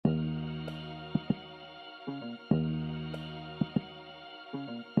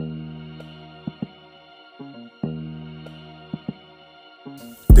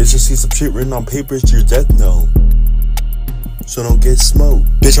Bitch, I see some shit written on paper, it's your death note. So don't get smoked.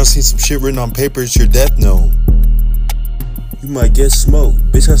 Bitch, I see some shit written on paper, it's your death note. You might get smoked.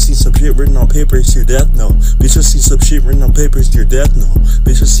 Bitch, I see some shit written on paper, it's your death note. Bitch, I see some shit written on paper, it's your death note.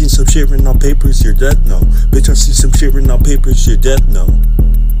 Bitch, I see some shit written on paper, it's your death note. Bitch, I see some shit written on paper, it's your death note.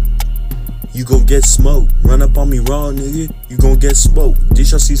 You gon' get smoked. Run up on me raw, nigga, you gon' get smoked.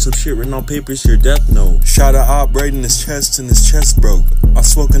 Bitch, I see some shit written on paper, it's your death note. Shot a op right in his chest and his chest broke. I'm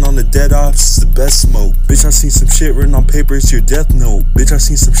smoking on the dead ops, it's the best smoke. Bitch, I see some shit written on paper, it's your death note. Bitch, I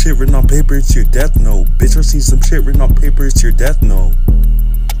see some shit written on paper, it's your death note. Bitch, I see some shit written on paper, it's your death note.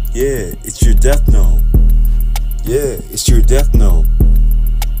 Yeah, it's your death note. Yeah, it's your death note.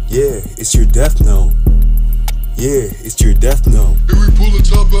 Yeah, it's your death note. Yeah, it's your death note. If we pull a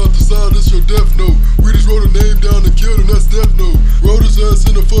chop out the side, that's your death note. We just wrote a name down and killed him, that's death note. Rode his ass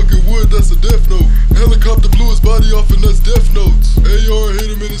in the fucking wood, that's a death note. Helicopter blew his body off and that's death notes. AR hit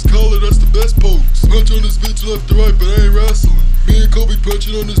him in his collar, that's the best pokes. Punch on this bitch left to right, but I ain't wrestling. Me and Kobe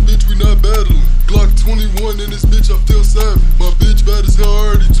punching on this bitch, we not battling. Glock 21 in this bitch, I